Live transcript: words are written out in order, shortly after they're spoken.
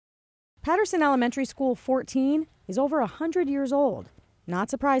Paterson Elementary School 14 is over 100 years old. Not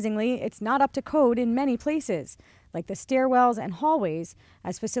surprisingly, it's not up to code in many places, like the stairwells and hallways,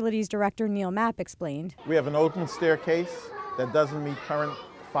 as facilities director Neil Mapp explained. We have an open staircase that doesn't meet current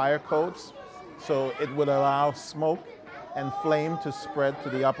fire codes, so it would allow smoke and flame to spread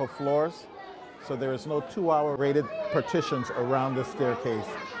to the upper floors. So there is no 2-hour rated partitions around the staircase,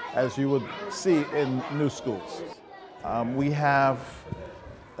 as you would see in new schools. We have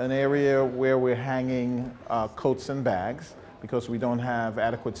an area where we're hanging coats and bags because we don't have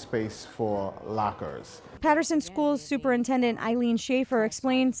adequate space for lockers. Paterson Schools Superintendent Eileen Schaefer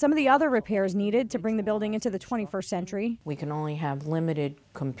explained some of the other repairs needed to bring the building into the 21st century. We can only have limited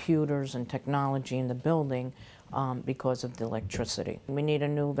computers and technology in the building because of the electricity. We need a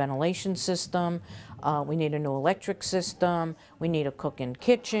new ventilation system, we need a new electric system, we need a cook-in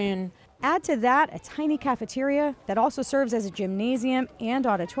kitchen. Add to that a tiny cafeteria that also serves as a gymnasium and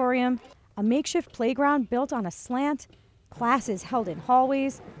auditorium, a makeshift playground built on a slant, classes held in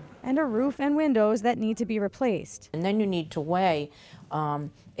hallways, and a roof and windows that need to be replaced. And then you need to weigh,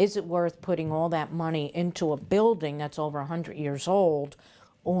 is it worth putting all that money into a building that's over 100 years old,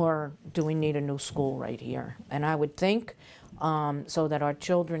 or do we need a new school right here? And I would think so that our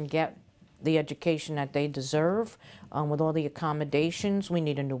children get the education that they deserve, with all the accommodations, we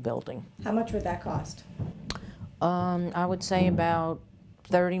need a new building. How much would that cost? I would say about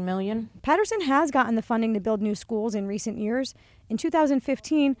 $30 million. Paterson has gotten the funding to build new schools in recent years. In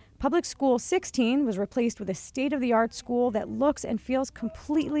 2015, Public School 16 was replaced with a state-of-the-art school that looks and feels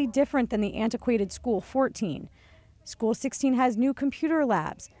completely different than the antiquated School 14. School 16 has new computer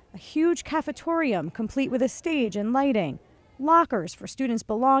labs, a huge cafetorium complete with a stage and lighting, lockers for students'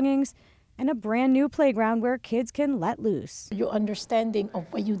 belongings, and a brand new playground where kids can let loose. Your understanding of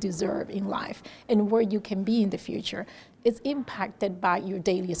what you deserve in life and where you can be in the future is impacted by your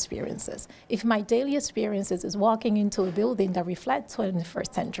daily experiences. If my daily experiences is walking into a building that reflects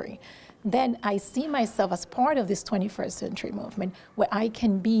 21st century, then I see myself as part of this 21st century movement where I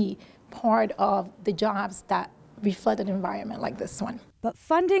can be part of the jobs that reflect an environment like this one. But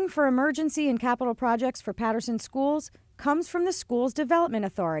funding for emergency and capital projects for Paterson schools comes from the Schools Development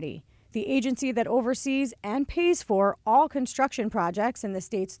Authority, the agency that oversees and pays for all construction projects in the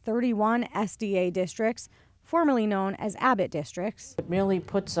state's 31 SDA districts, formerly known as Abbott districts. It really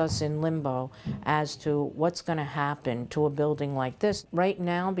puts us in limbo as to what's going to happen to a building like this. Right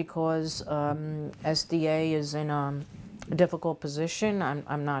now, because SDA is in a difficult position,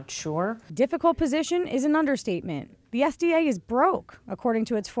 I'm not sure. Difficult position is an understatement. The SDA is broke, according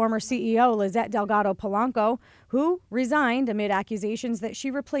to its former CEO, Lizette Delgado Polanco, who resigned amid accusations that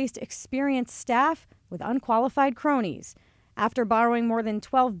she replaced experienced staff with unqualified cronies. After borrowing more than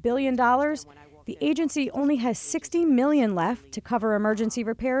 $12 billion, the agency only has $60 million left to cover emergency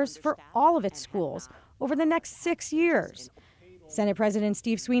repairs for all of its schools over the next 6 years. Senate President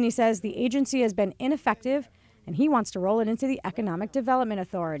Steve Sweeney says the agency has been ineffective, and he wants to roll it into the Economic Development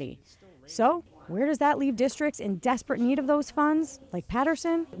Authority. So, where does that leave districts in desperate need of those funds, like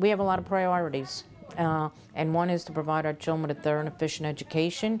Paterson? We have a lot of priorities, and one is to provide our children with a thorough and efficient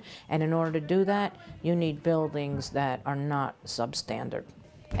education, and in order to do that, you need buildings that are not substandard.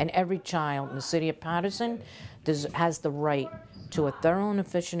 And every child in the city of Paterson has the right to a thorough and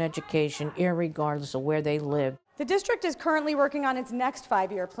efficient education, irregardless of where they live. The district is currently working on its next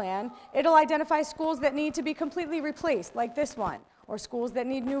 5-year plan. It'll identify schools that need to be completely replaced, like this one, or schools that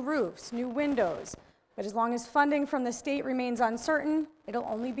need new roofs, new windows. But as long as funding from the state remains uncertain, it'll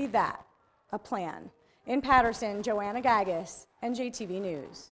only be that, a plan. In Paterson, Joanna Gagis, NJTV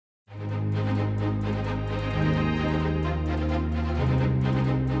News.